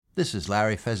This is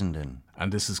Larry Fessenden.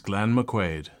 And this is Glenn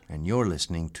McQuaid. And you're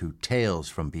listening to Tales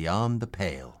from Beyond the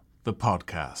Pale, the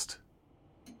podcast.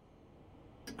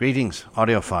 Greetings,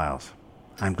 audiophiles.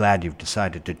 I'm glad you've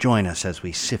decided to join us as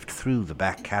we sift through the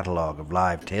back catalogue of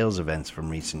live Tales events from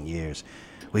recent years.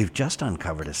 We've just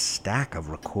uncovered a stack of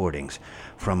recordings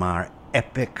from our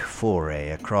epic foray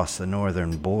across the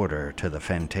northern border to the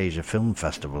Fantasia Film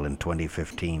Festival in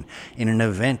 2015 in an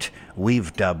event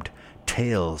we've dubbed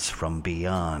Tales from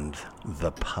Beyond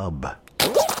the Pub.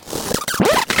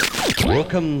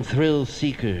 Welcome, thrill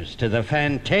seekers, to the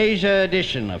Fantasia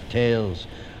edition of Tales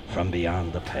from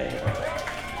Beyond the Pale.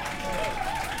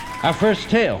 Our first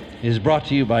tale is brought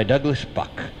to you by Douglas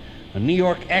Buck, a New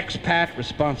York expat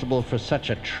responsible for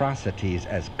such atrocities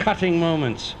as Cutting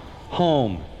Moments,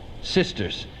 Home,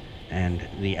 Sisters, and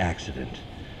The Accident.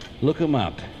 Look him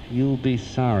up. You'll be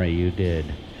sorry you did.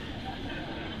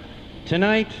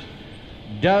 Tonight,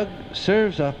 Doug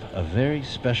serves up a very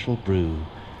special brew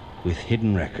with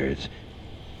hidden records.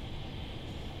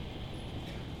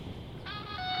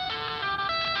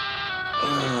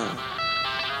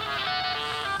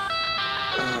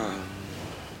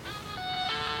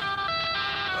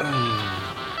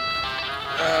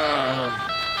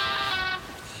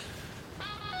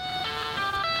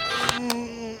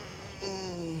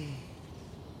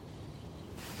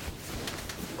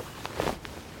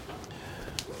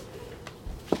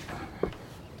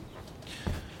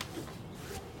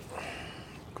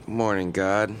 Morning,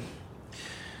 God.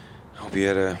 Hope you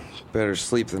had a better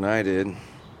sleep than I did.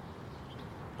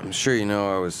 I'm sure you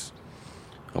know I was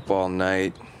up all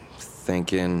night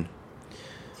thinking,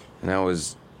 and I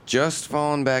was just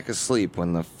falling back asleep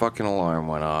when the fucking alarm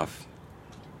went off.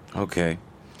 Okay.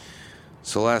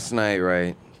 So last night,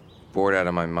 right, bored out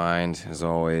of my mind, as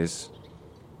always,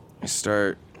 I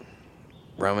start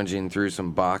rummaging through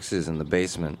some boxes in the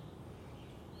basement.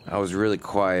 I was really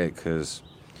quiet because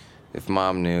if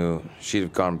Mom knew, she'd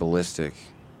have gone ballistic.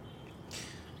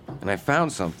 And I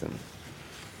found something.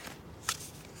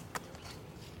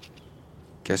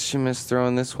 Guess she missed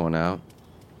throwing this one out.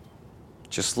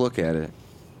 Just look at it.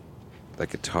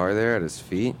 That guitar there at his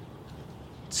feet?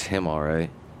 It's him, all right.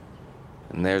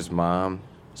 And there's Mom,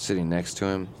 sitting next to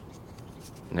him.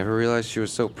 Never realized she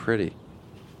was so pretty.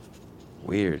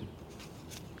 Weird.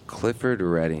 Clifford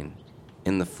Redding,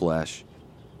 in the flesh.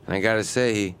 And I gotta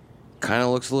say, he kind of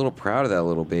looks a little proud of that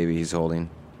little baby he's holding.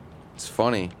 It's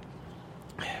funny.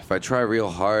 If I try real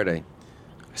hard, I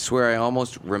swear I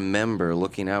almost remember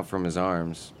looking out from his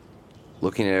arms,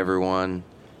 looking at everyone,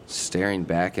 staring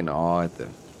back in awe at the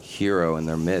hero in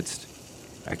their midst.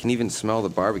 I can even smell the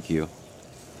barbecue.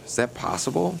 Is that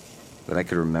possible? That I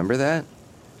could remember that?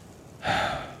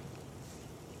 I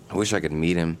wish I could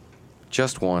meet him.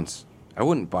 Just once. I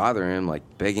wouldn't bother him, like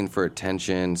begging for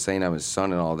attention, saying I'm his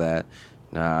son and all that.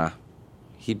 Nah.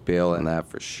 He'd bail on that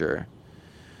for sure.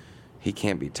 He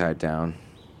can't be tied down.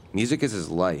 Music is his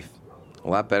life. A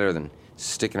lot better than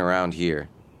sticking around here.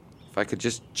 If I could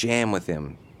just jam with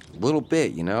him a little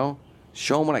bit, you know?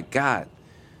 Show him what I got.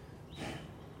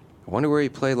 I wonder where he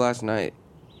played last night.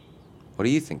 What do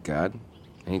you think, God?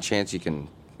 Any chance you can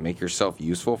make yourself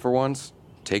useful for once?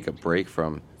 Take a break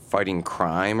from fighting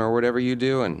crime or whatever you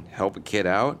do and help a kid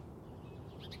out?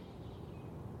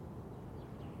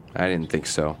 I didn't think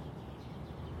so.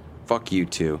 Fuck you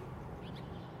too.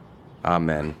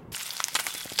 Amen.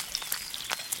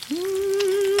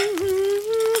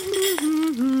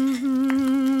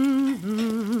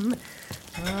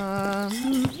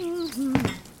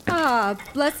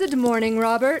 Blessed morning,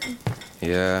 Robert.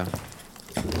 Yeah,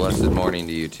 blessed morning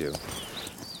to you too.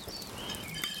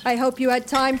 I hope you had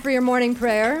time for your morning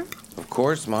prayer. Of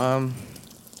course, Mom.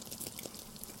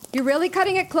 You're really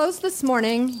cutting it close this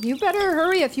morning. You better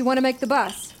hurry if you want to make the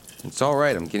bus. It's all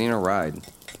right, I'm getting a ride.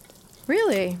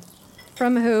 Really?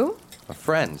 From who? A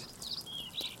friend.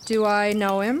 Do I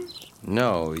know him?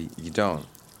 No, you don't.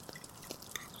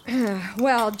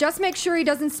 Well, just make sure he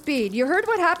doesn't speed. You heard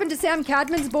what happened to Sam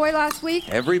Cadman's boy last week?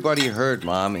 Everybody heard,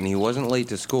 Mom, and he wasn't late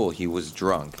to school. He was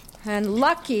drunk. And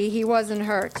lucky he wasn't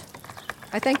hurt.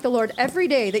 I thank the Lord every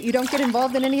day that you don't get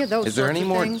involved in any of those Is there any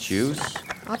more things. juice?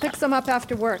 I'll pick some up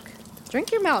after work.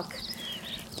 Drink your milk.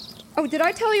 Oh, did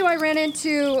I tell you I ran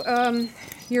into,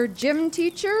 your gym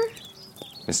teacher?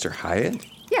 Mr. Hyatt?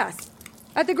 Yes,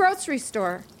 at the grocery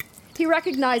store. He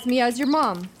recognized me as your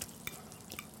mom.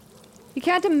 You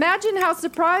can't imagine how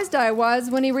surprised I was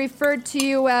when he referred to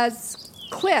you as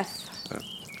Cliff.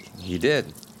 He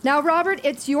did. Now, Robert,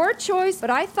 it's your choice, but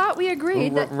I thought we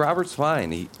agreed that... Robert's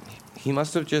fine. He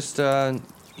must have just,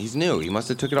 he's new. He must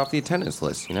have took it off the attendance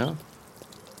list, you know?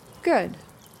 Good.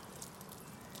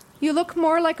 You look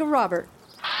more like a Robert.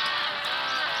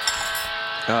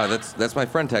 That's my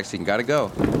friend texting. Gotta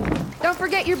go. Don't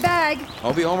forget your bag.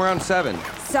 I'll be home around 7.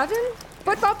 7?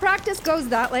 Football practice goes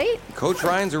that late? Coach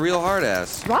Ryan's a real hard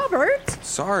ass. Robert?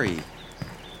 Sorry.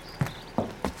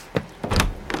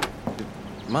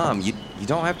 Mom, you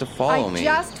don't have to follow me. I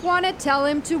just want to tell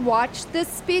him to watch the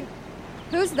speed.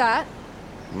 Who's that?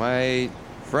 My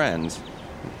friend.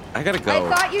 I gotta go.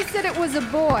 I thought you said it was a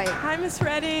boy. Hi, Miss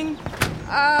Redding.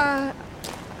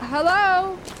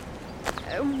 Hello?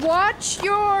 Watch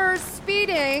your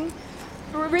speeding.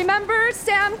 Remember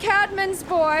Sam Cadman's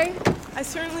boy? I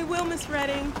certainly will, Miss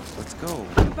Redding. Let's go.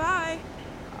 Goodbye.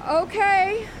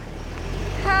 Okay.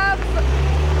 Have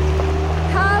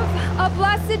a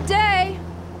blessed day.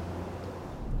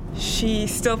 She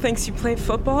still thinks you play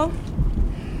football?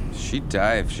 She'd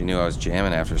die if she knew I was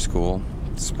jamming after school.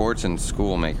 Sports and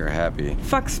school make her happy.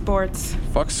 Fuck sports.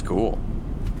 Fuck school.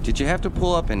 Did you have to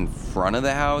pull up in front of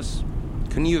the house?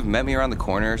 Couldn't you have met me around the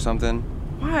corner or something?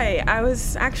 Why? I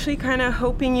was actually kind of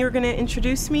hoping you were going to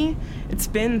introduce me. It's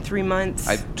been 3 months.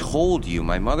 I've told you,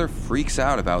 my mother freaks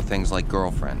out about things like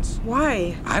girlfriends.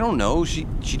 Why? I don't know, she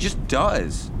just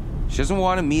does. She doesn't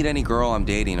want to meet any girl I'm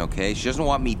dating, okay? She doesn't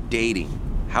want me dating.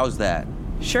 How's that?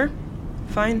 Sure.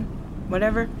 Fine.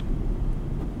 Whatever.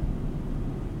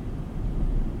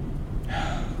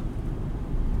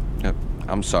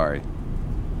 I'm sorry.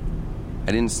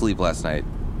 I didn't sleep last night.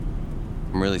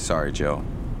 I'm really sorry, Joe.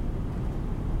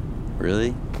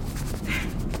 Really?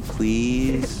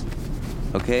 Please?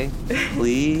 Okay?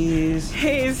 Please?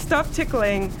 Hey, stop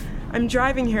tickling. I'm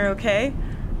driving here, okay?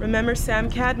 Remember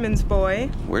Sam Cadman's boy?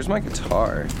 Where's my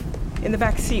guitar? In the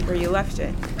back seat where you left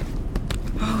it.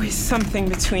 Always something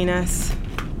between us.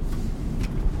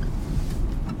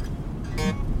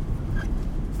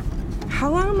 How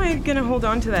long am I gonna hold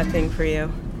on to that thing for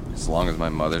you? As long as my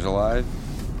mother's alive?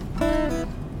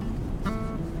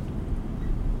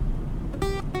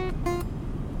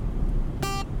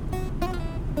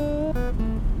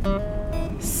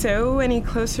 So, any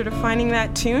closer to finding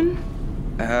that tune?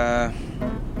 I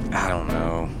don't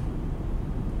know.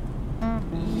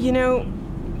 You know,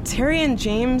 Terry and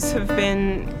James have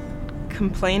been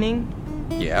complaining.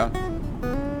 Yeah?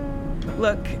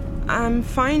 Look, I'm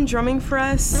fine drumming for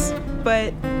us,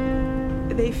 but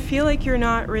they feel like you're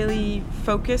not really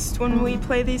focused when we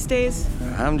play these days.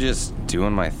 I'm just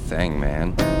doing my thing,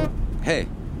 man. Hey,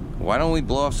 why don't we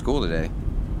blow off school today?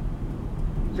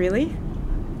 Really?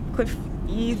 Cliff,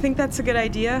 you think that's a good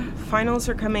idea? Finals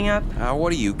are coming up.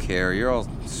 What do you care? You're all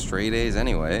straight A's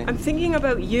anyway. I'm thinking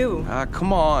about you.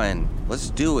 Come on. Let's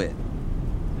do it.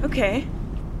 Okay.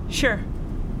 Sure.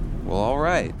 Well, all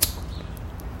right.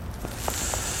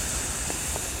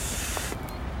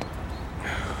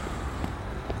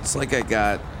 It's like I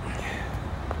got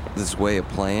this way of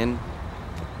playing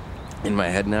in my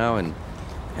head now, and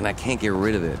I can't get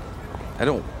rid of it. I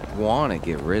don't want to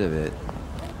get rid of it.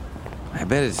 I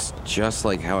bet it's just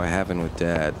like how it happened with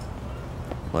Dad.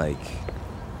 Like,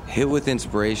 hit with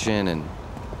inspiration and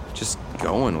just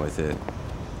going with it.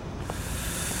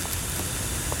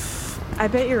 I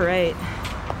bet you're right.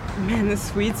 Man,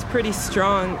 this weed's pretty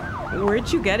strong.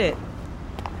 Where'd you get it?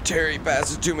 Terry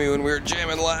passed it to me when we were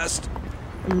jamming last.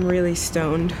 I'm really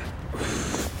stoned.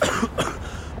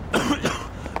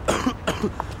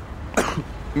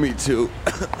 Me too.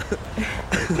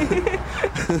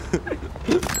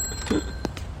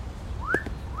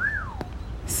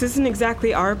 This isn't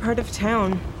exactly our part of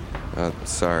town.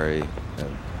 Sorry.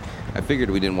 I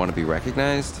figured we didn't want to be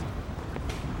recognized.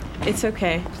 It's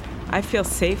okay. I feel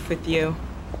safe with you.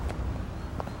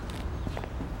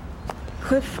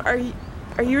 Cliff, are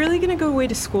you really gonna go away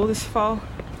to school this fall?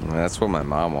 That's what my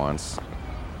mom wants.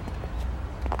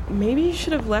 Maybe you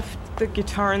should have left the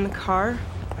guitar in the car.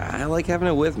 I like having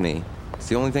it with me. It's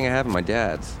the only thing I have in my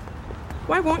dad's.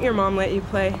 Why won't your mom let you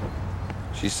play?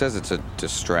 She says it's a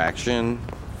distraction.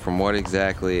 From what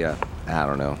exactly? I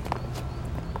don't know.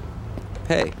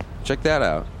 Hey, check that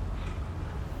out.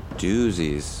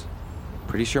 Doozies.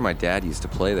 Pretty sure my dad used to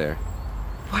play there.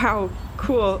 Wow,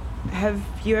 cool. Have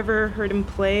you ever heard him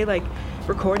play, like,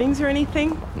 recordings or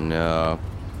anything? No.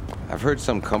 I've heard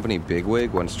some company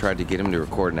bigwig once tried to get him to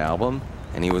record an album,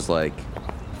 and he was like,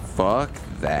 fuck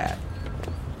that.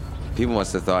 People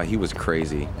must have thought he was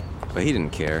crazy, but he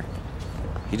didn't care.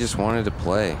 He just wanted to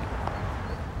play.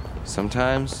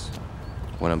 Sometimes,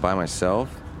 when I'm by myself,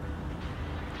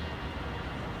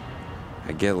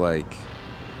 I get like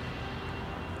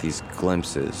these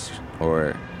glimpses,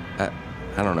 or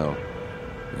I don't know,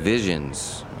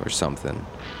 visions or something.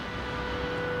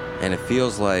 And it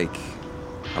feels like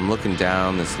I'm looking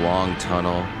down this long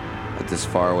tunnel at this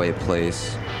faraway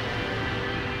place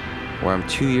where I'm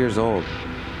 2 years old.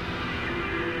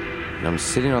 and I'm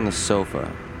sitting on the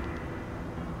sofa,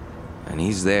 and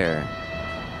he's there,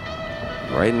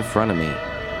 right in front of me,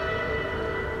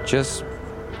 just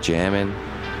jamming,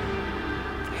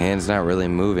 hands not really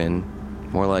moving,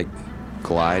 more like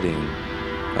gliding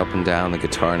up and down the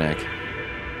guitar neck.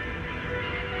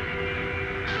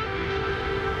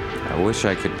 I wish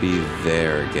I could be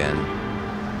there again.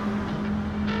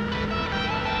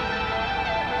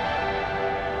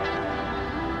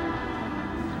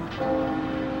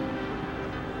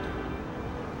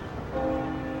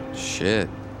 Shit,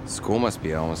 school must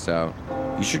be almost out.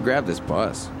 You should grab this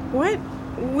bus. What?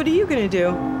 What are you gonna do?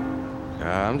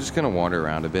 I'm just gonna wander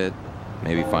around a bit,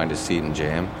 maybe find a seat and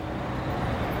jam.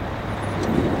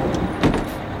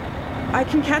 I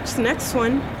can catch the next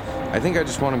one. I think I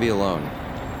just want to be alone.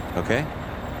 Okay?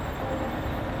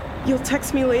 You'll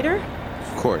text me later?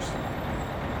 Of course.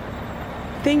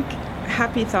 Think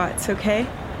happy thoughts, okay?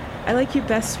 I like you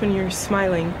best when you're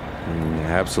smiling.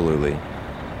 Absolutely.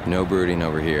 No brooding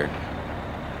over here.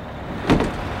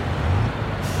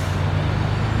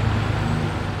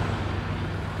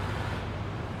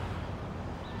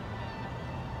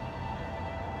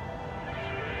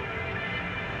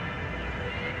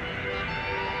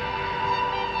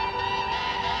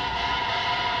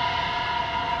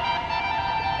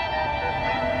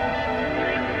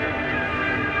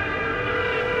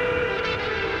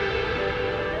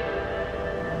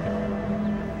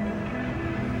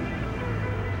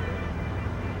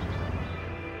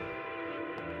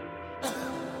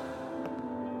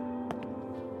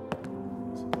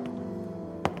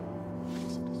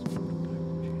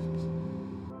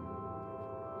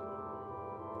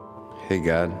 Hey,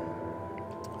 God.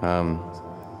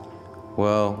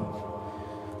 Well,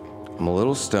 I'm a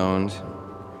little stoned.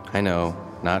 I know,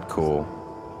 not cool.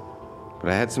 But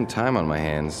I had some time on my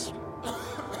hands.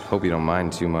 Hope you don't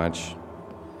mind too much.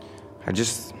 I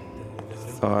just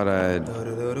thought I'd...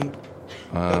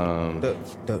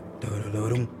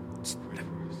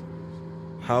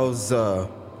 How's,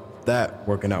 that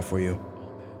working out for you?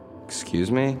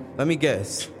 Excuse me? Let me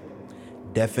guess.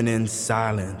 Deafening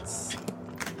silence.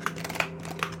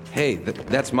 Hey,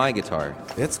 that's my guitar.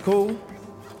 It's cool.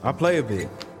 I'll play a bit.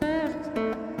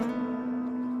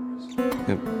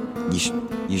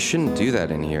 You shouldn't do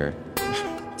that in here.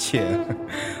 Yeah.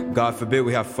 God forbid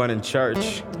we have fun in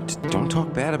church. Don't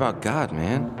talk bad about God,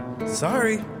 man.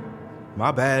 Sorry.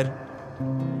 My bad.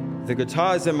 The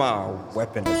guitar isn't my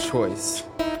weapon of choice.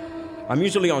 I'm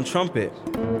usually on trumpet,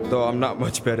 though I'm not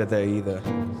much better there either.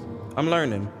 I'm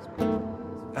learning.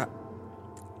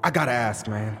 I gotta ask,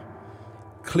 man.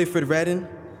 Clifford Redden?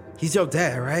 He's your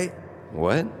dad, right?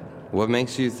 What? What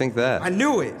makes you think that? I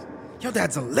knew it. Your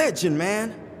dad's a legend,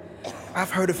 man.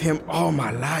 I've heard of him all my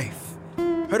life.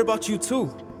 Heard about you, too.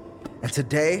 And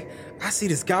today, I see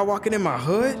this guy walking in my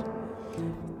hood.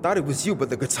 Thought it was you,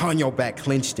 but the guitar on your back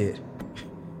clinched it.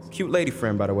 Cute lady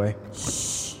friend, by the way.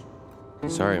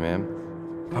 Sorry,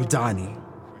 ma'am. I'm Donnie.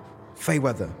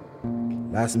 Fayweather.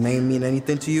 Last name mean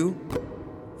anything to you?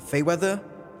 Fayweather?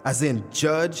 As in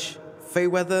Judge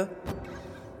Fayweather?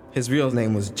 His real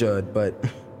name was Judd, but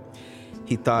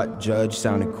he thought Judge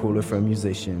sounded cooler for a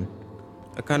musician.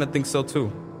 I kinda think so too.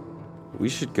 We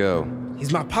should go.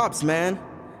 He's my pops, man.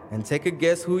 And take a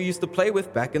guess who he used to play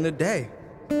with back in the day.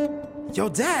 Your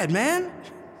dad, man.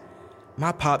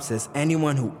 My pop says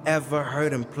anyone who ever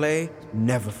heard him play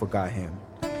never forgot him.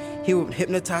 He would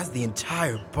hypnotize the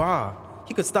entire bar.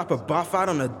 He could stop a bar fight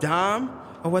on a dime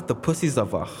or wet the pussies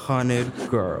of 100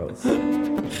 girls.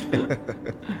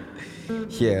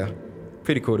 Yeah,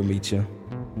 pretty cool to meet you.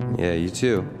 Yeah, you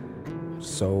too.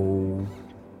 So,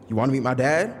 you want to meet my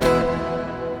dad?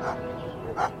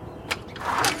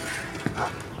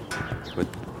 But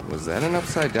was that an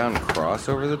upside-down cross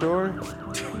over the door?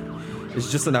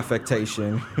 It's just an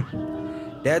affectation.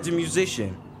 Dad's a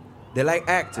musician. They're like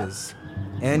actors.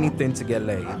 Anything to get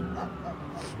laid.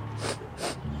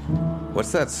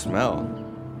 What's that smell?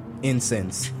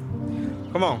 Incense.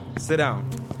 Come on, sit down.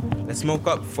 Let's smoke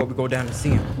up before we go down to see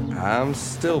him. I'm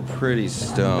still pretty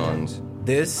stoned.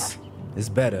 This is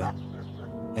better.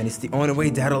 And it's the only way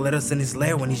Dad'll let us in his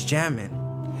lair when he's jamming.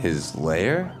 His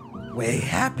lair? Where it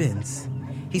happens.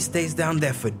 He stays down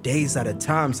there for days at a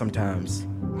time sometimes.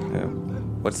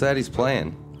 What's that he's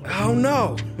playing? I don't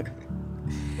know.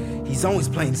 He's always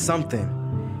playing something.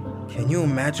 Can you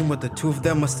imagine what the two of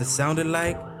them must have sounded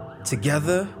like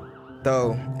together?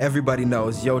 Though everybody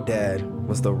knows your dad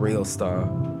was the real star.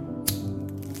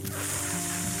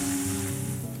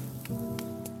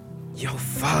 Your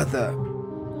father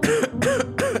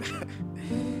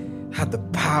had the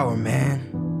power,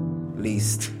 man. At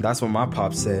least that's what my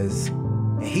pop says.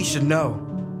 And he should know.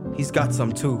 He's got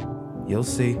some too. You'll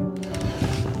see.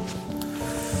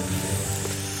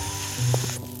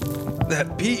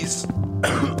 That piece.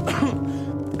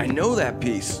 I know that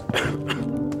piece.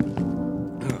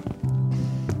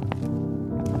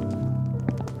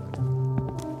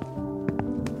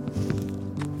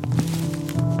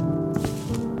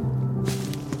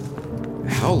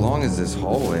 How long is this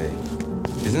hallway?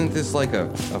 Isn't this like a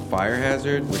fire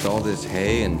hazard with all this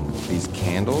hay and these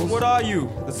candles? What are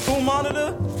you? The school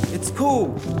monitor? It's cool.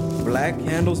 Black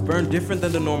candles burn different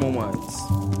than the normal ones.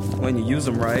 When you use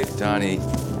them right. Donnie,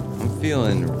 I'm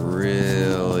feeling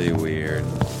really weird.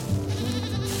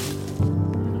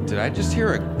 Did I just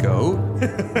hear a goat?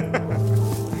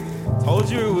 Told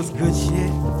you it was good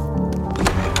shit.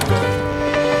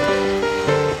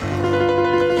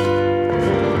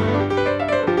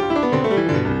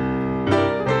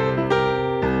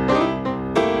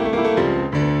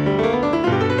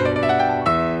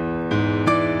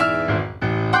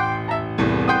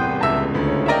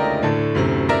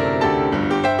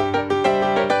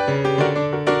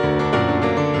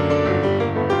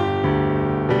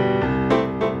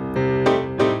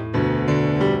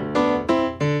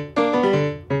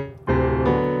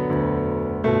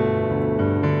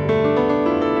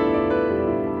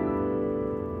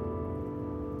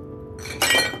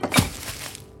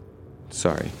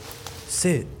 Sorry.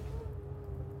 Sid.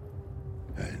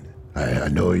 I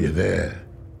know you're there.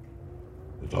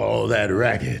 With all that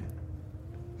racket,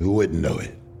 who wouldn't know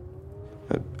it?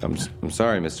 I'm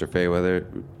sorry, Mr.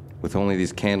 Fayweather. With only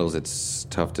these candles, it's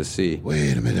tough to see.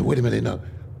 Wait a minute, no.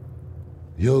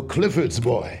 You're Clifford's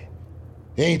boy,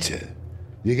 ain't you?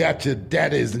 You got your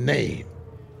daddy's name,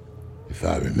 if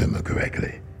I remember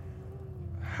correctly.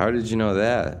 How did you know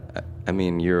that? I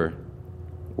mean,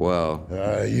 well...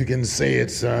 You can say it,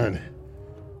 son.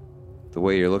 The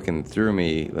way you're looking through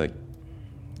me, like,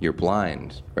 you're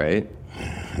blind, right?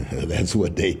 That's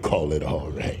what they call it, all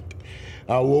right.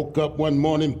 I woke up one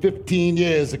morning 15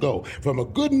 years ago from a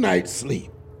good night's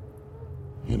sleep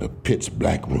in a pitch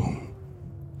black room.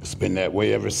 It's been that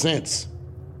way ever since.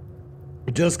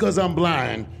 But just 'cause I'm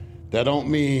blind, that don't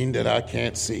mean that I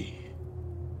can't see.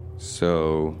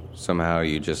 So, somehow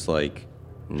you just,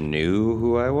 knew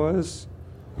who I was?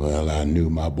 Well, I knew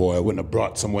my boy wouldn't have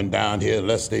brought someone down here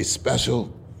unless they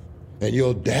special. And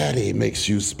your daddy makes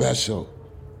you special.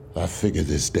 I figured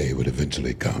this day would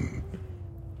eventually come.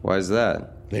 Why is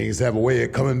that? Things have a way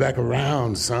of coming back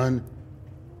around, son.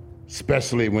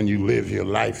 Especially when you live your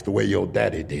life the way your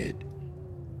daddy did.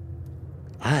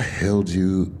 I held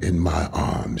you in my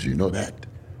arms, you know that?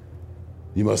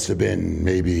 You must have been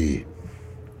maybe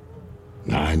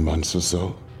 9 months or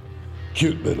so.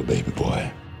 Cute little baby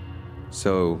boy.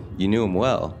 So, you knew him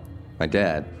well, my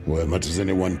dad. Well, as much as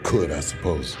anyone could, I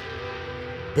suppose.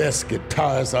 Best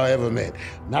guitarist I ever met.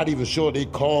 Not even sure they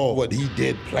call what he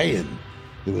did playing.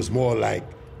 It was more like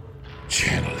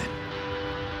channeling.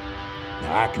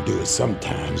 Now, I can do it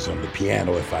sometimes on the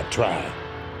piano if I try.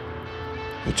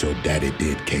 What your daddy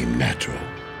did came natural.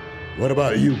 What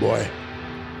about you, boy?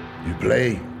 You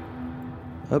play?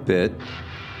 A bit.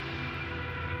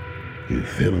 You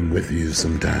feel him with you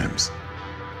sometimes.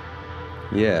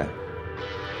 Yeah.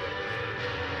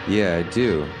 Yeah, I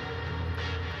do.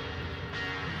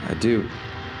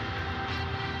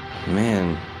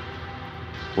 Man,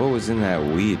 what was in that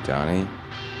weed, Donnie?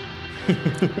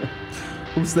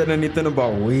 Who said anything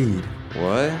about weed?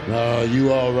 What? No,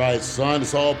 you all right, son.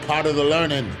 It's all part of the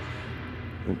learning.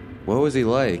 What was he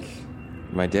like?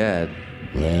 My dad.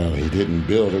 Well, he didn't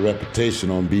build a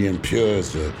reputation on being pure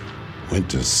as the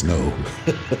winter snow.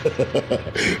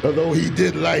 Although he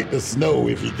did like the snow,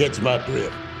 if you catch my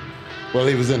drift. Well,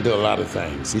 he was into a lot of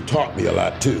things. He taught me a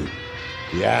lot, too.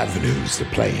 The avenues to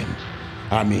playing.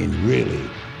 I mean, really,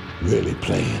 really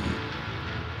playing.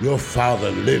 Your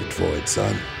father lived for it,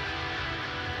 son.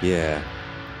 Yeah,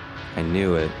 I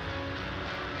knew it.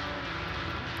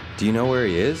 Do you know where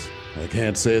he is? I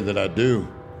can't say that I do.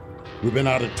 We've been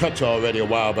out of touch already a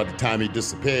while by the time he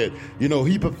disappeared. You know,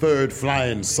 he preferred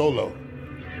flying solo.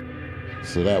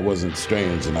 So that wasn't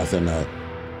strange or nothing. I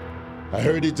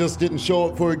heard he just didn't show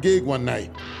up for a gig one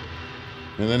night.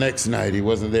 And the next night, he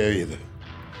wasn't there either.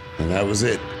 And that was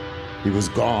it. He was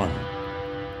gone.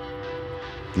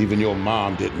 Even your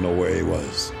mom didn't know where he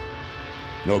was.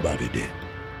 Nobody did.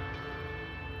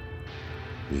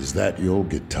 Is that your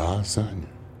guitar, son?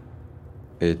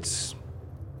 It's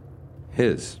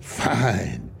his.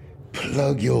 Fine.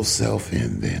 Plug yourself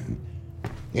in, then.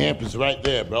 The amp is right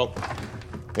there, bro.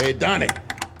 Hey, Donnie,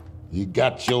 you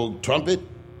got your trumpet?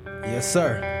 Yes,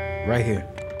 sir. Right here.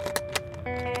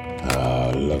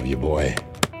 I love you, boy.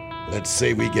 Let's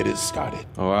say we get it started.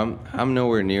 Oh, I'm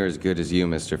nowhere near as good as you,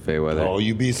 Mr. Fayweather. Oh,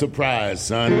 you be surprised,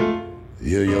 son.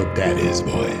 You're your daddy's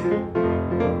boy.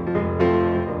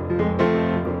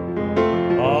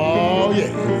 Oh,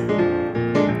 yeah.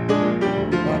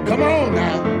 Come on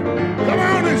now. Come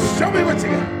on and show me what you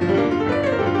got.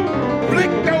 Flick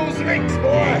those links,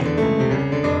 boy.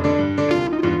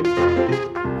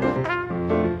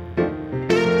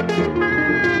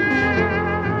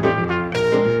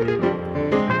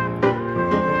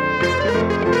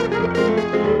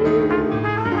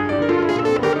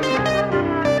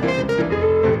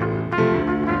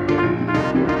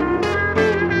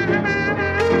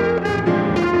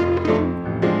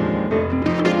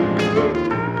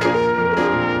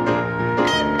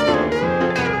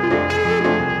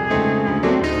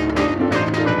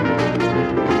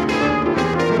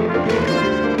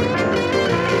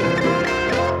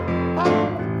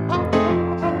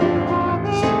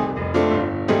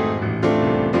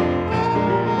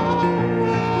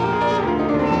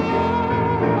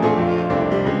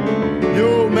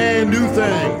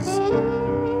 Things.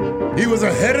 He was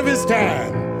ahead of his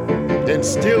time and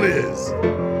still is.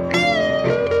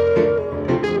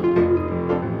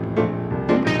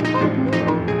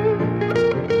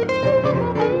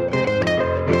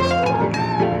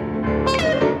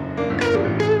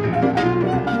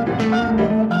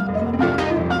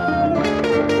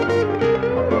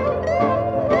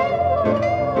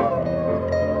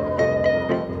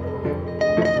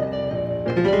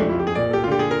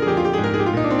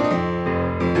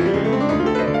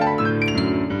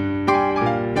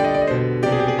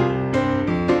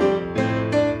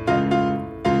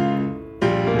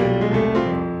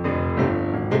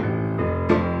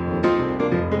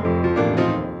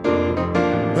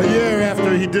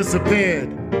 Disappeared.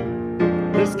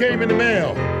 This came in the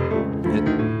mail.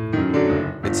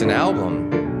 It's an album.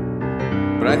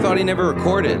 But I thought he never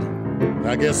recorded.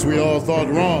 I guess we all thought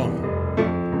wrong.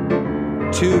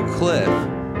 To Cliff.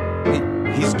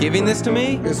 He's giving this to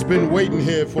me? It's been waiting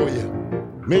here for you.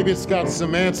 Maybe it's got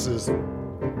some answers.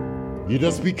 You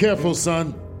just be careful,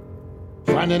 son.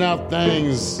 Finding out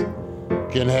things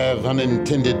can have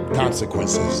unintended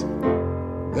consequences.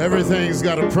 Everything's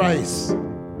got a price.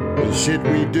 The shit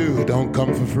we do don't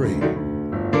come for free.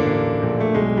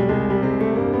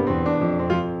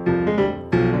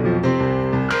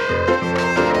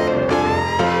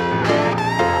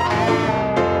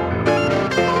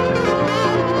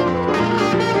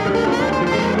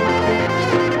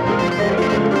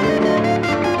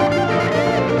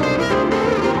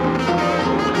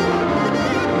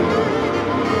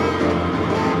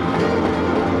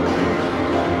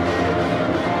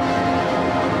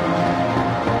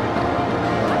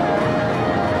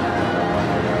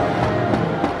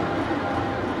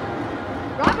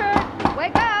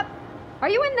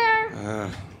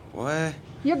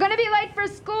 You're gonna be late for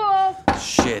school.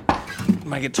 Shit.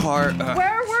 My guitar.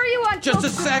 Where were you until just a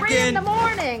 3 second. in the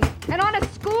morning? And on a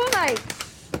school night?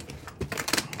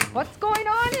 What's going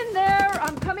on in there?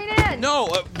 I'm coming in. No,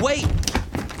 wait.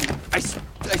 I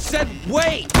said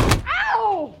wait.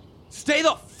 Ow! Stay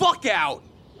the fuck out.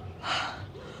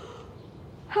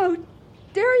 How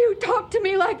dare you talk to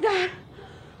me like that?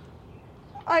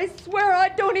 I swear I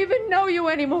don't even know you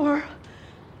anymore.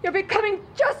 You're becoming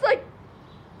just like...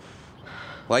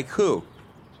 Like who?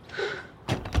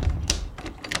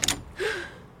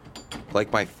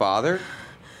 Like my father?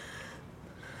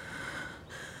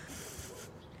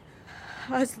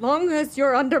 As long as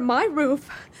you're under my roof,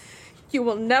 you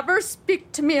will never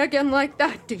speak to me again like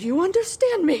that. Do you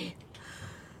understand me?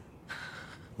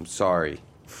 I'm sorry.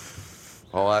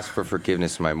 I'll ask for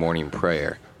forgiveness in my morning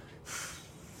prayer.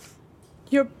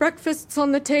 Your breakfast's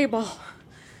on the table.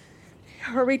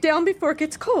 Hurry down before it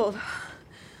gets cold.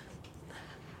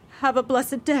 Have a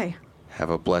blessed day. Have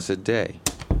a blessed day.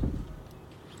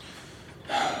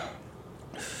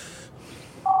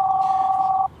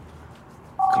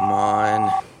 Come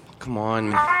on. Come on.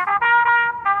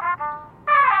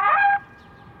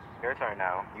 Your turn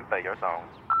now. You play your song.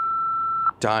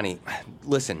 Donnie,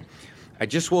 listen. I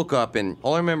just woke up and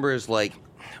all I remember is like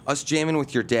us jamming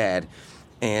with your dad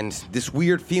and this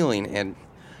weird feeling, and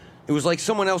it was like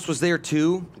someone else was there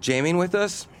too, jamming with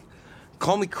us.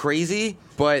 Call me crazy,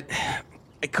 but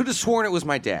I could have sworn it was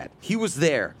my dad. He was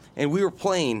there, and we were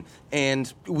playing,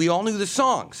 and we all knew the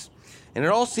songs. And it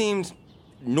all seemed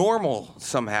normal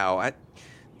somehow.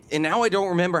 And now I don't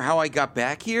remember how I got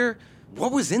back here.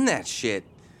 What was in that shit?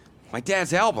 My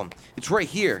dad's album. It's right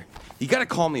here. You gotta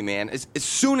call me, man, as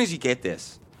soon as you get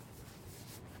this.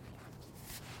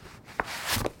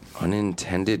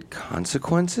 Unintended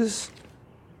consequences?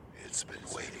 It's been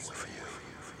waiting for you.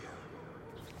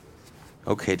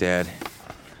 Okay, Dad.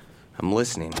 I'm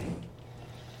listening.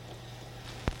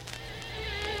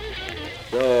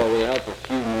 So, with help of a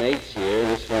few mates here,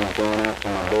 this one's going out for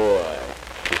my boy.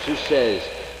 It just says,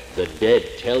 the dead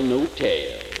tell no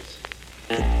tales.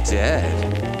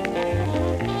 Dead?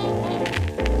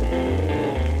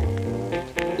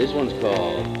 This one's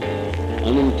called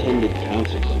Unintended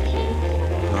Consequences.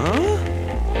 Huh?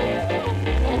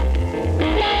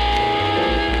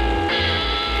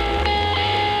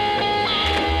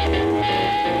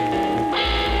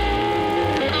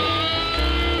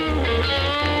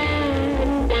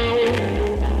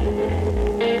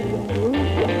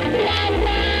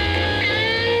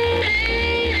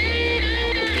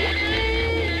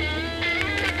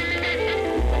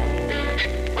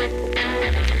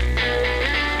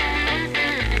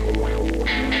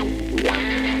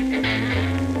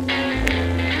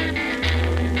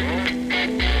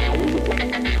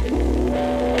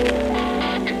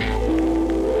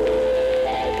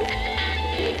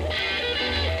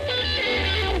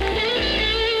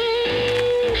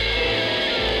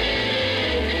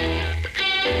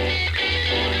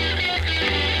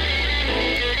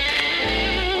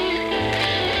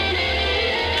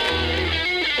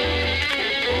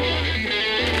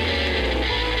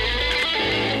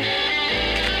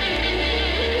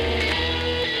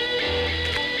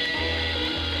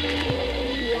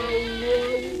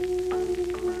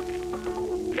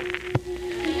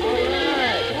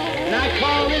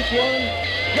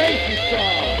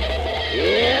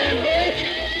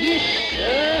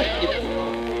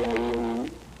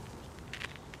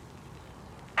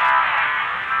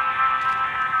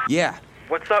 Yeah.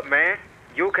 What's up, man?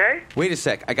 You okay? Wait a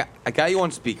sec. I got you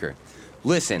on speaker.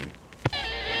 Listen. All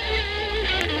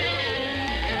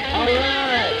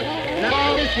right.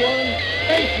 Now this one,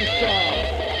 Casey song.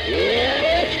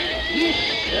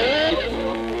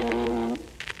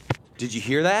 Did you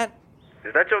hear that?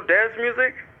 Is that your dad's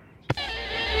music?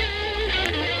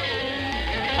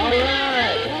 All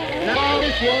right. Now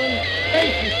this one,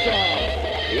 Casey song.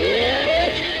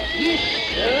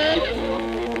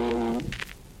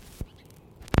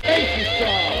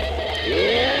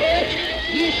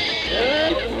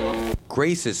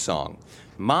 Grace's song.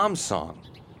 Mom's song.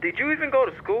 Did you even go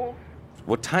to school?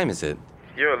 What time is it?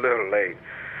 You're a little late.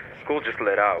 School just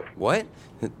let out. What?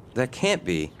 That can't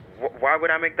be. Why would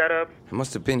I make that up? I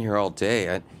must have been here all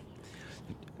day.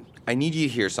 I need you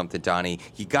to hear something, Donnie.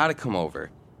 You gotta come over.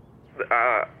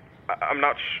 I'm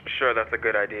not sure that's a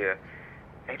good idea.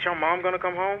 Ain't your mom gonna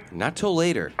come home? Not till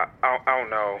later. I don't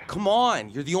know. Come on,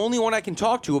 you're the only one I can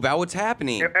talk to about what's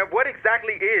happening. And what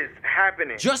exactly is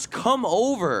happening? Just come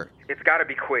over. It's gotta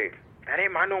be quick. That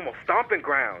ain't my normal stomping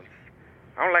grounds.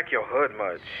 I don't like your hood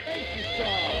much.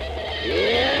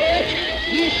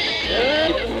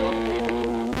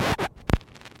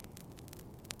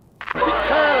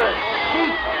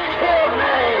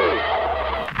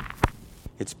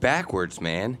 It's backwards,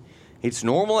 man. It's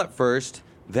normal at first,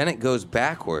 then it goes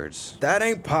backwards. That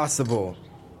ain't possible.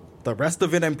 The rest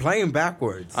of it ain't playing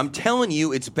backwards. I'm telling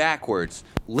you, it's backwards.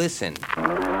 Listen.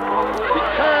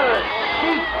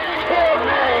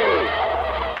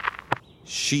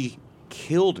 She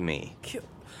killed me.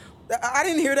 I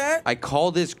didn't hear that. I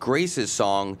call this Grace's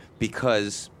song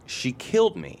because she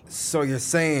killed me. So you're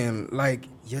saying, like,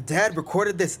 your dad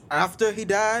recorded this after he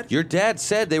died? Your dad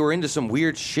said they were into some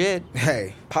weird shit.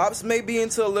 Hey, Pops may be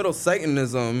into a little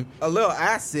Satanism, a little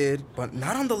acid, but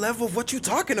not on the level of what you're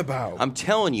talking about. I'm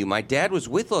telling you, my dad was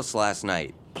with us last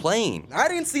night, playing. I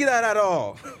didn't see that at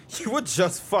all. You were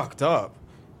just fucked up.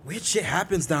 Weird shit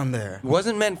happens down there. It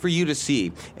wasn't meant for you to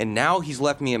see, and now he's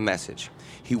left me a message.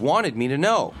 He wanted me to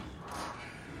know.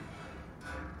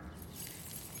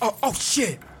 Oh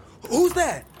shit. Who's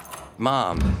that?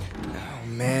 Mom. Oh,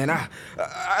 man, I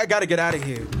gotta get out of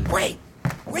here. Wait,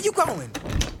 where you going?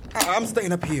 I'm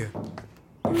staying up here.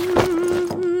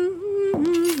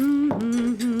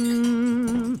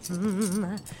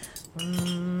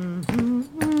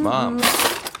 Mom.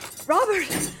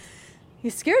 Robert,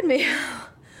 you scared me.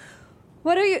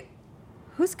 What are you...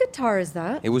 Whose guitar is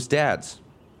that? It was Dad's.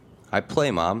 I play,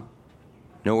 Mom.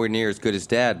 Nowhere near as good as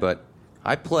Dad, but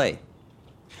I play.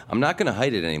 I'm not gonna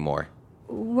hide it anymore.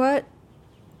 What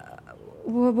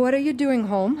are you doing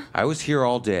home? I was here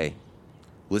all day,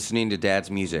 listening to Dad's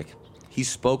music. He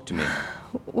spoke to me.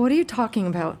 What are you talking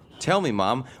about? Tell me,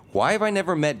 Mom, why have I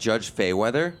never met Judge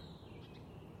Fayweather?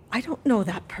 I don't know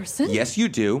that person. Yes, you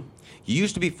do. You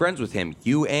used to be friends with him,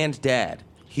 you and Dad.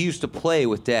 He used to play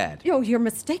with Dad. Yo, you're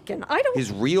mistaken. I don't...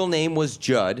 His real name was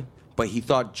Judd, but he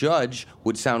thought Judge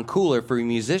would sound cooler for a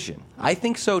musician. I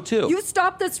think so, too. You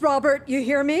stop this, Robert. You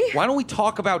hear me? Why don't we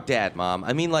talk about Dad, Mom?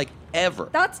 I mean, like, ever.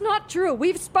 That's not true.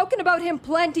 We've spoken about him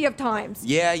plenty of times.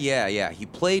 Yeah. He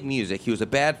played music. He was a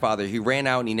bad father. He ran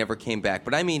out and he never came back.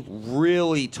 But I mean,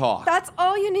 really talk. That's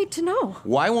all you need to know.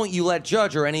 Why won't you let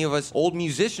Judge or any of us old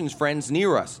musicians friends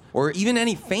near us? Or even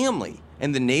any family?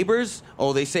 And the neighbors?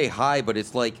 Oh, they say hi, but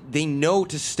it's like they know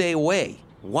to stay away.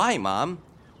 Why, Mom?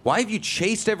 Why have you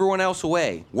chased everyone else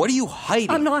away? What are you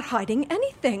hiding? I'm not hiding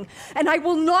anything. And I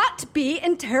will not be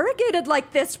interrogated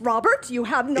like this, Robert. You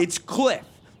have no... It's Cliff.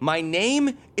 My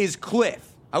name is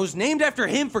Cliff. I was named after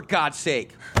him, for God's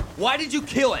sake. Why did you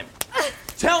kill him?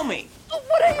 Tell me.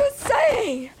 What are you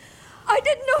saying? I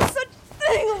did no such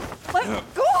thing.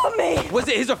 Let go of me. Was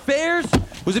it his affairs?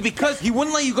 Was it because he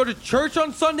wouldn't let you go to church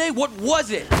on Sunday? What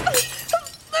was it? Let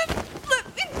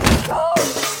me go.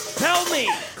 Tell me.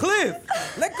 Cliff,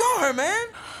 let go of her, man.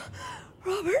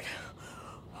 Robert,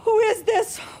 who is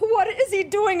this? What is he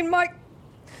doing in my...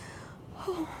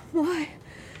 Oh, my...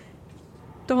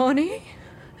 Donnie?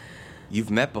 You've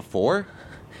met before?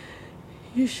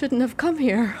 You shouldn't have come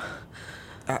here.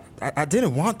 I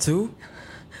didn't want to.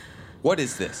 What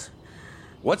is this?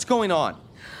 What's going on?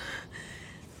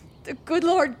 The good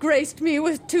Lord graced me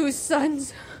with 2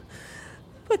 sons,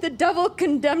 but the devil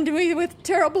condemned me with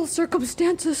terrible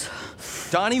circumstances.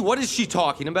 Donnie, what is she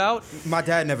talking about? My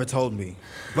dad never told me,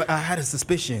 but I had a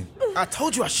suspicion. I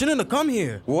told you I shouldn't have come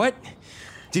here. What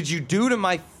did you do to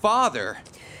my father?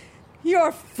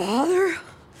 Your father?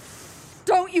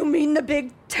 Don't you mean the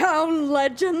big town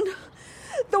legend?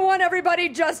 The one everybody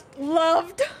just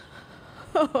loved?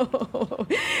 Oh,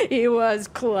 he was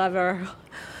clever.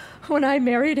 When I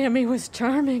married him, he was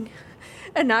charming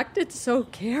and acted so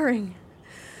caring.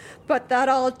 But that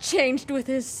all changed with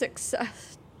his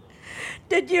success.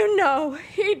 Did you know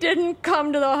he didn't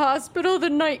come to the hospital the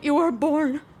night you were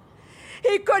born?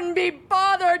 He couldn't be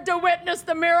bothered to witness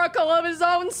the miracle of his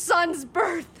own son's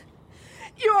birth.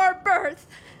 Your birth.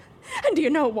 And do you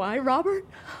know why, Robert?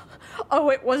 Oh,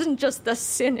 it wasn't just the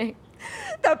sinning,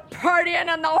 the partying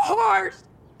and the whores.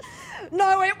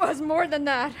 No, it was more than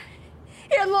that.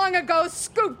 He had long ago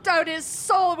scooped out his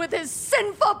soul with his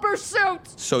sinful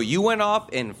pursuits. So you went off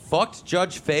and fucked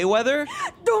Judge Fayweather?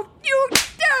 Don't you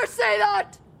dare say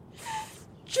that!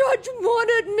 Judge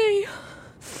wanted me.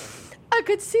 I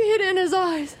could see it in his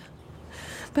eyes,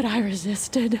 but I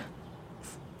resisted.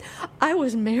 I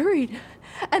was married,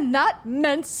 and that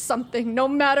meant something, no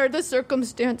matter the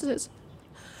circumstances.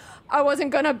 I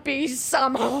wasn't gonna be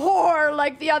some whore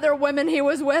like the other women he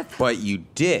was with. But you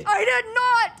did. I did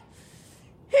not!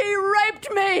 He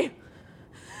raped me!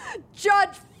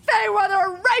 Judge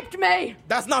Fayweather raped me!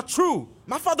 That's not true.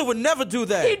 My father would never do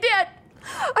that. He did!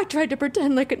 I tried to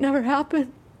pretend like it never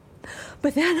happened.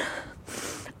 But then,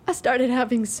 I started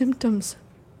having symptoms.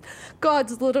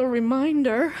 God's little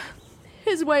reminder.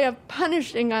 His way of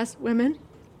punishing us women.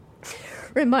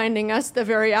 Reminding us the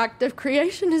very act of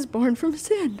creation is born from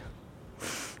sin.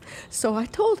 So I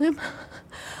told him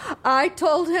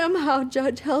how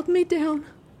Judge held me down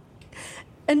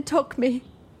and took me.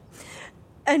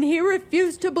 And he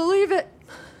refused to believe it.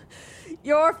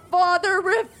 Your father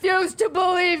refused to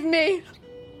believe me.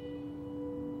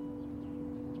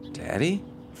 Daddy?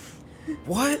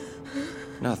 What?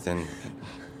 Nothing.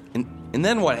 And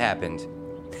then what happened?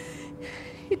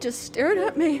 He just stared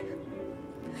at me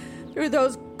through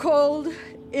those cold,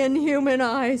 inhuman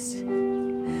eyes.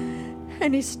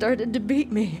 And he started to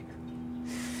beat me.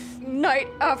 Night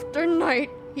after night,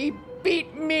 he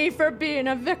beat me for being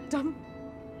a victim.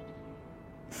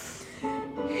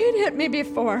 He'd hit me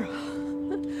before,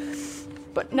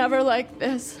 but never like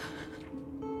this.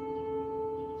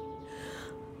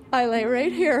 I lay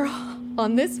right here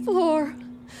on this floor,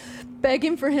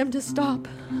 begging for him to stop.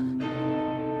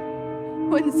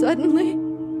 When suddenly,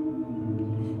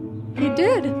 he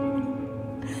did.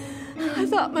 I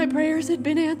thought my prayers had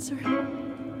been answered.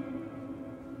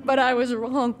 But I was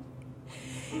wrong.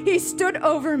 He stood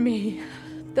over me,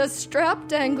 the strap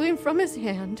dangling from his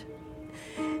hand.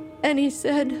 And he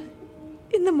said,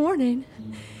 in the morning,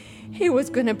 he was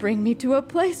going to bring me to a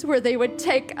place where they would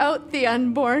take out the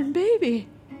unborn baby.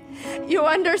 You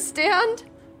understand?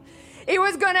 He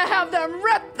was going to have them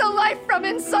rip the life from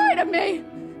inside of me.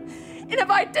 And if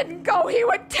I didn't go, he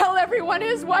would tell everyone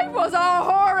his wife was a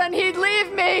whore and he'd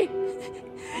leave me.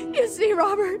 You see,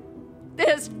 Robert,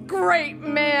 this great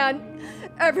man,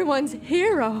 everyone's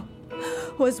hero,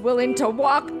 was willing to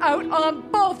walk out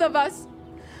on both of us.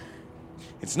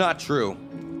 It's not true.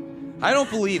 I don't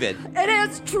believe it. It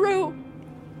is true.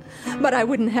 But I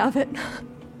wouldn't have it.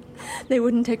 They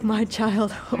wouldn't take my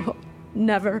child. Oh,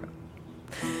 never.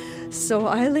 So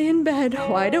I lay in bed,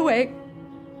 wide awake,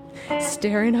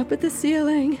 staring up at the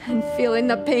ceiling and feeling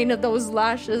the pain of those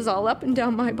lashes all up and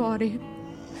down my body.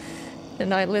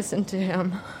 And I listened to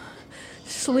him,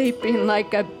 sleeping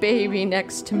like a baby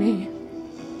next to me.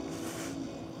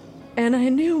 And I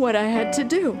knew what I had to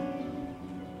do.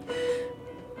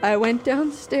 I went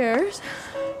downstairs,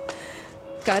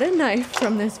 got a knife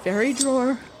from this very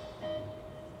drawer.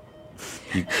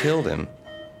 You killed him.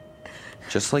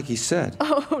 Just like he said.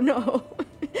 Oh, no.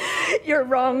 You're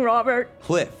wrong, Robert.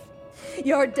 Cliff.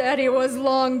 Your daddy was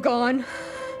long gone.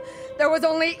 There was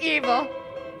only evil.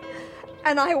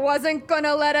 And I wasn't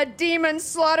gonna let a demon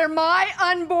slaughter my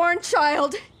unborn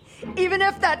child, even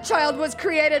if that child was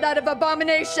created out of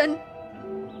abomination.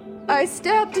 I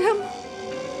stabbed him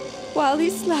while he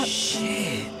slept.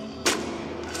 Shit.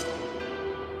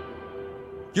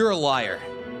 You're a liar.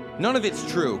 None of it's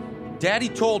true. Daddy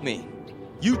told me.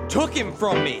 You took him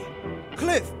from me.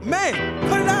 Cliff, man,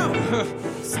 cut it out.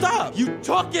 Stop. You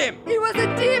took him. He was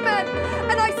a demon,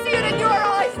 and I see it in your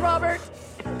eyes, Robert.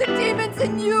 The demon's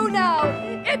in you now.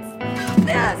 It's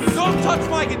this. Don't touch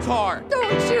my guitar.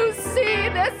 Don't you see?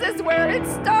 This is where it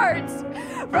starts.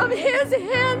 From his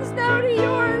hands now to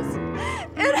yours.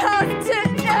 It has to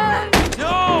end.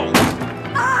 No!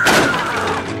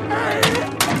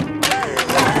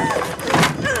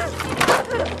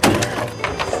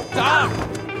 Stop!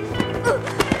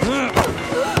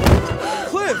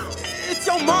 Cliff, it's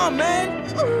your mom, man.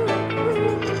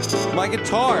 My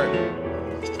guitar.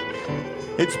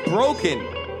 It's broken.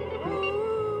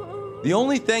 The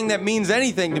only thing that means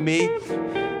anything to me,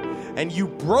 and you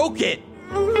broke it.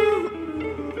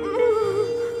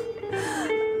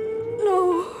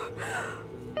 No.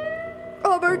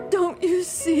 Robert, don't you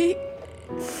see?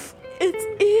 It's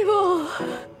evil.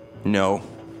 No.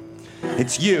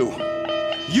 It's you.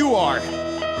 You are.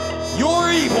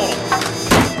 You're evil.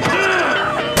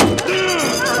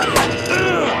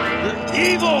 You're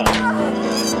evil.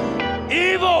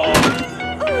 Evil.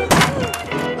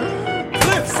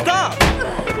 Cliff, stop.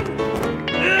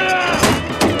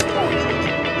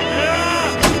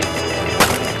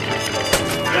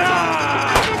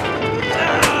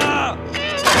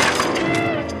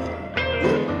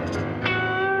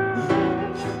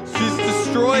 She's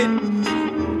destroyed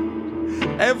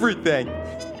everything.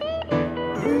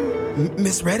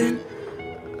 Miss Redden?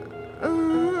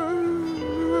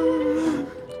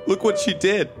 Look what she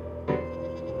did.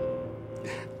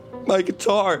 My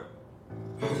guitar.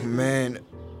 Oh, man.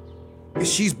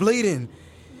 She's bleeding.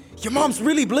 Your mom's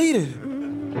really bleeding.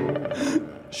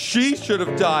 She should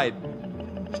have died.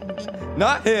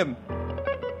 Not him.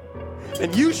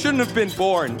 And you shouldn't have been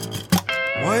born.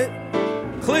 What?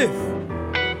 Cliff,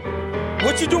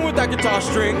 what you doing with that guitar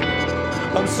string?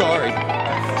 I'm sorry.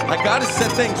 I gotta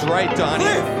set things right, Donnie.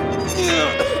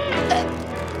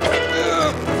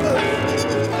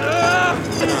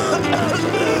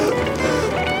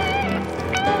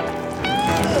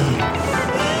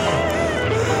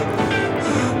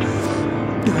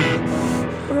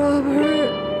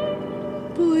 Robert,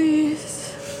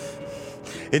 please.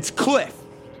 It's Cliff.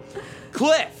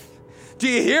 Cliff! Do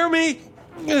you hear me?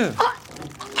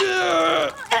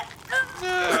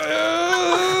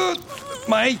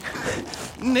 My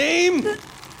name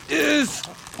is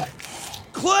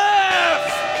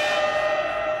Cliff!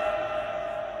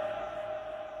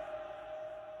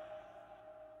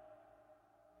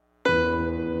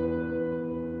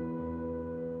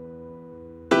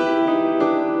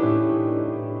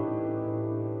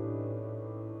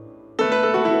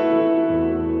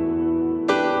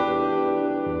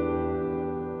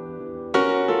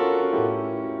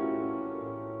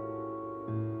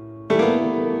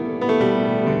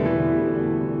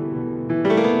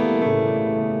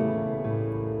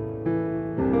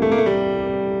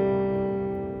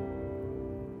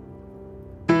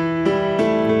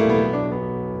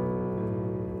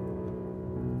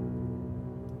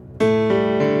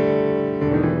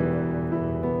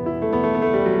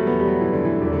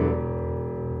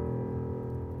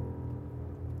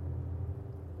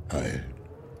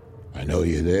 I know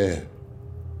you're there.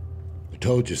 I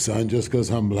told you, son, just 'cause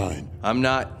I'm blind. I'm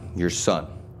not your son.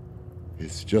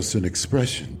 It's just an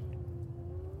expression.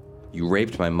 You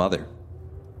raped my mother.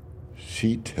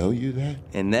 She tell you that?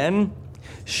 And then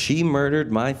she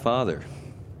murdered my father.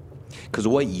 'Cause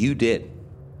of what you did.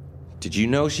 Did you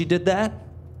know she did that?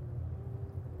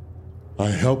 I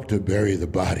helped her bury the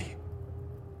body.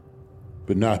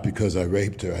 But not because I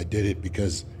raped her. I did it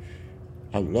because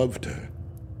I loved her.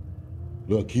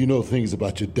 Look, you know things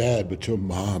about your dad, but your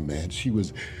mom, man, she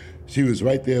was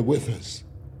right there with us.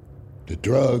 The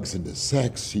drugs and the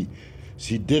sex,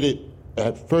 she did it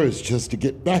at first just to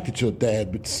get back at your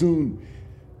dad, but soon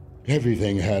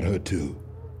Everything had her too.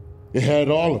 It had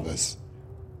all of us.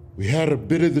 We had a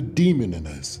bit of the demon in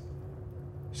us.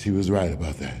 She was right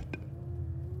about that.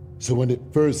 So when it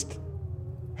first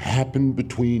happened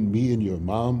between me and your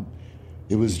mom,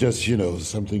 it was just,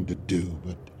 something to do,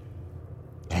 but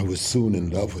I was soon in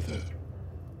love with her.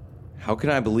 How can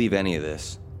I believe any of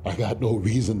this? I got no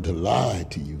reason to lie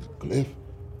to you, Cliff.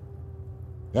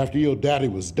 After your daddy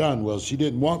was done, well, she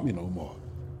didn't want me no more.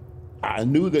 I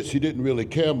knew that she didn't really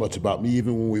care much about me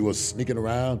even when we were sneaking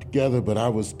around together, but I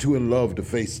was too in love to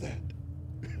face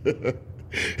that.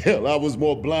 Hell, I was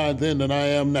more blind then than I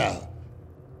am now.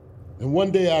 And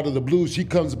one day out of the blue, she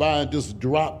comes by and just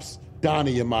drops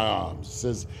Donnie in my arms.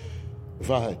 Says, if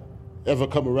I ever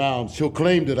come around, she'll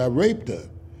claim that I raped her.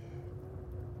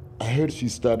 I heard she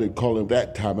started calling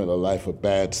that time in her life a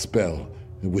bad spell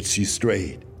in which she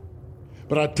strayed.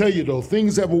 But I tell you though,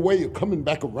 things have a way of coming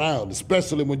back around,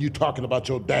 especially when you're talking about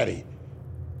your daddy.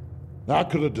 Now, I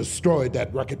could have destroyed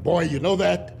that record, boy, you know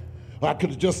that? I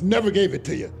could have just never gave it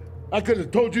to you. I could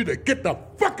have told you to get the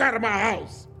fuck out of my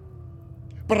house.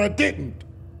 But I didn't.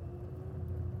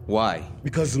 Why?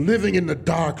 Because living in the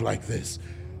dark like this,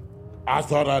 I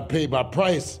thought I'd pay my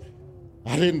price.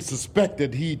 I didn't suspect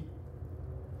that he'd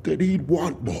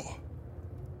want more.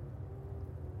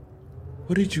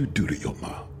 What did you do to your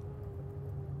mom?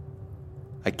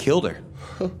 I killed her.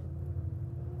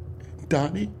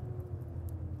 Donnie?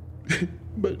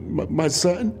 But my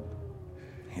son?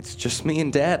 It's just me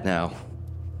and Dad now.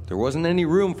 There wasn't any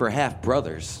room for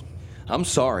half-brothers. I'm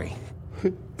sorry.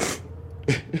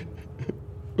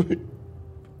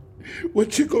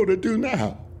 What you gonna do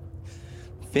now?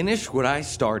 Finish what I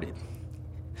started.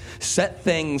 Set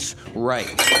things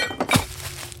right.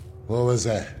 What was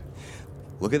that?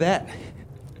 Look at that.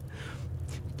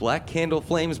 Black candle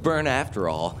flames burn after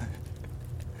all.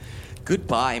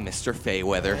 Goodbye, Mr.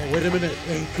 Fayweather. Oh, wait a minute.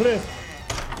 Hey, Cliff.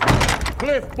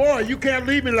 Cliff, boy, you can't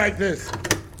leave me like this.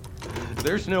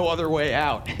 There's no other way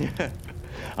out.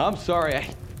 I'm sorry.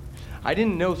 I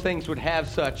didn't know things would have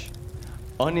such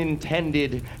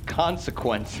unintended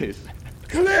consequences.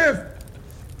 Cliff!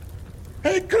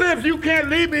 Hey, Cliff, you can't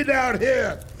leave me down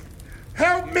here.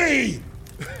 Help me!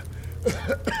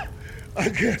 I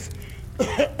guess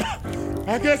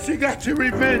you got your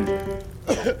revenge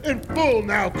in full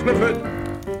now, Clifford.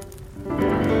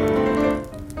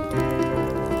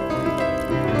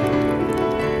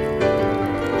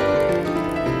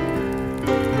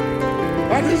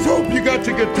 I just hope you got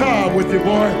your guitar with you,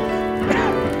 boy.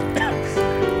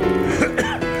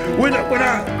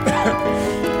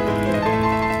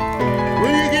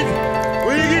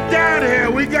 when you get down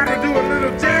here, we gotta do a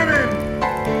little jamming.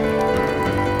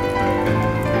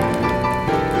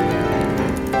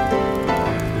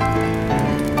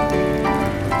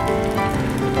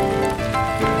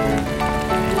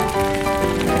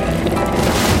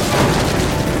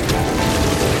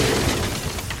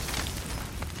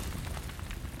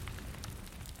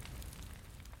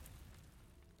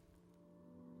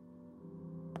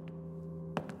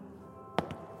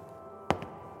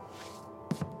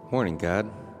 Morning, God.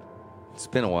 It's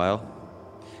been a while.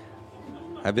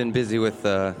 I've been busy with,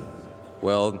 the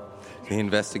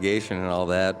investigation and all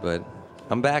that, but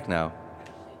I'm back now.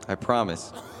 I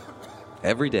promise.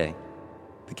 Every day.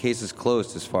 The case is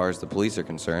closed as far as the police are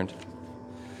concerned.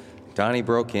 Donnie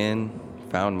broke in,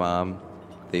 found Mom.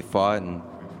 They fought, and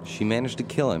she managed to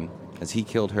kill him as he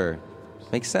killed her.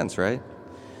 Makes sense, right?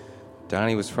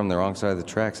 Donnie was from the wrong side of the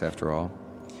tracks, after all.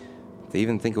 They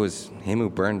even think it was him who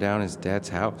burned down his dad's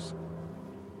house.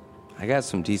 I got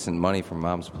some decent money from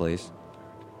Mom's place.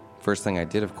 First thing I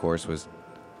did, of course, was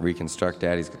reconstruct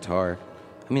Daddy's guitar.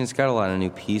 I mean, it's got a lot of new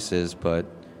pieces, but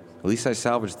at least I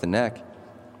salvaged the neck.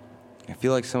 I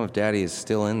feel like some of Daddy is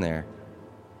still in there.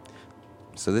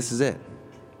 So this is it.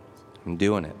 I'm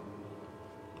doing it.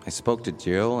 I spoke to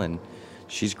Jill, and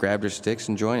she's grabbed her sticks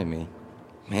and joining me.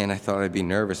 Man, I thought I'd be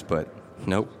nervous, but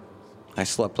nope. I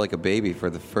slept like a baby for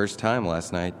the first time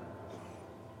last night.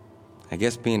 I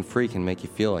guess being free can make you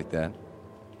feel like that.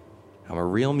 I'm a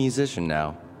real musician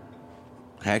now.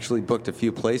 I actually booked a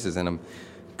few places and I'm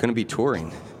gonna be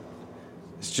touring.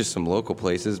 It's just some local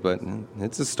places, but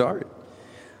it's a start.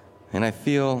 And I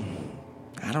feel,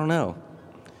 I don't know.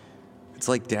 It's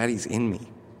like Daddy's in me.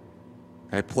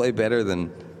 I play better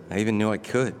than I even knew I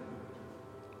could.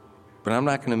 But I'm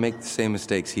not gonna make the same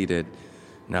mistakes he did.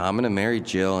 No, I'm gonna marry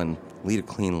Jill and lead a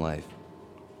clean life.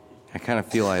 I kind of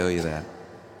feel I owe you that.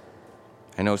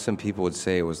 I know some people would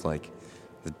say it was like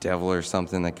the devil or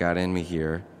something that got in me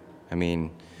here. I mean,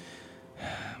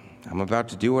 I'm about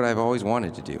to do what I've always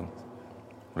wanted to do,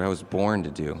 what I was born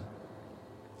to do,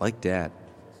 like Dad.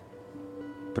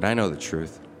 But I know the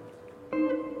truth.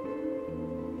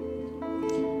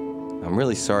 I'm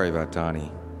really sorry about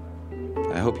Donnie.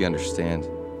 I hope you understand.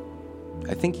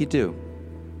 I think you do.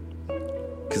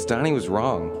 Because Donnie was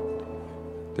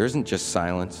wrong. There isn't just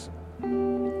silence.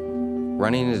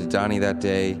 Running into Donnie that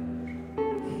day,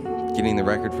 getting the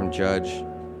record from Judge,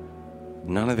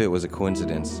 none of it was a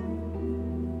coincidence.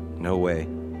 No way.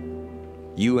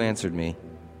 You answered me.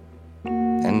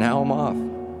 And now I'm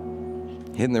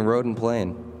off. Hitting the road and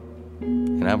playing.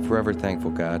 And I'm forever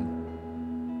thankful, God.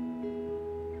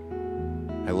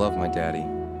 I love my daddy.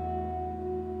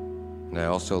 And I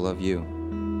also love you.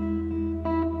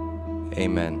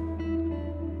 Amen.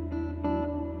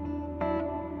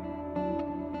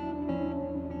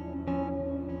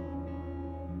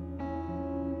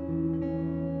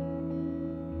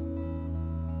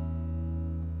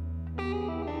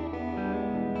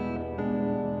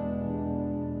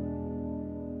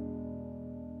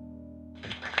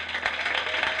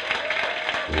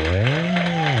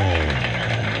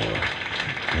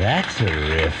 That's a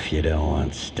riff you don't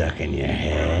want stuck in your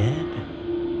head.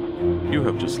 You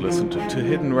have just listened to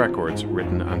Hidden Records,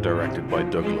 written and directed by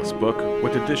Douglas Book,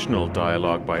 with additional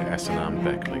dialogue by S&M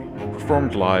Beckley.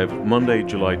 Performed live Monday,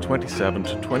 July 27,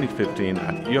 2015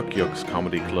 at Yuck Yuck's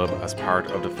Comedy Club as part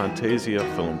of the Fantasia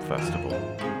Film Festival.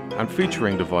 And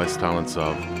featuring the voice talents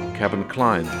of Kevin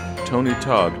Kline, Tony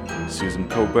Todd, Susan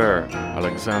Colbert,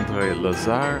 Alexandre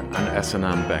Lazare, and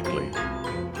S&M Beckley.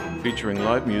 Featuring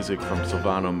live music from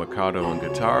Silvano Mercado on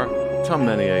guitar, Tom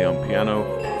Menier on piano,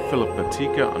 Philip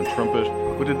Batika on trumpet,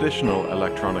 with additional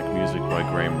electronic music by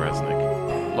Graham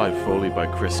Resnick. Live Foley by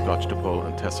Chris Scotchdepole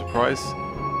and Tessa Price.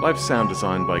 Live sound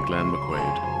design by Glenn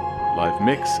McQuaid. Live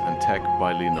mix and tech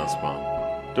by Lee Nussbaum.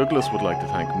 Douglas would like to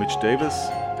thank Mitch Davis,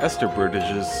 Esther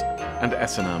Burdiges, and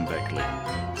S&M Beckley.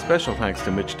 Special thanks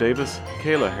to Mitch Davis,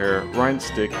 Kayla Hare, Ryan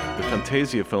Stick, the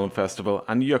Fantasia Film Festival,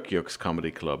 and Yuck Yuck's Comedy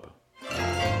Club.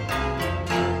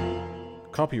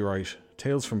 Copyright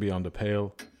Tales from Beyond the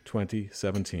Pale,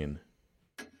 2017.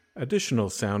 Additional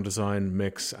sound design,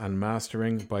 mix and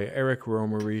mastering by Eric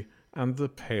Romery and the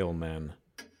Pale Men.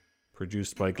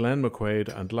 Produced by Glenn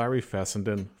McQuaid and Larry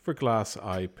Fessenden for Glass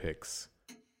Eye Picks.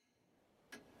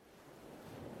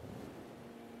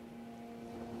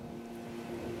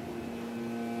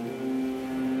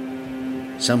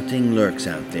 Something lurks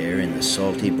out there in the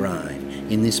salty brine,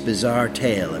 in this bizarre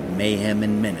tale of mayhem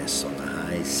and menace on the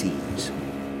high seas.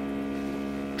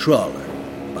 Trawler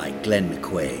by Glenn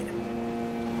McQuaid.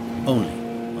 Only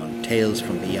on Tales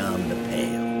from Beyond the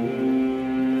Pale.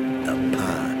 The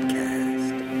Pod.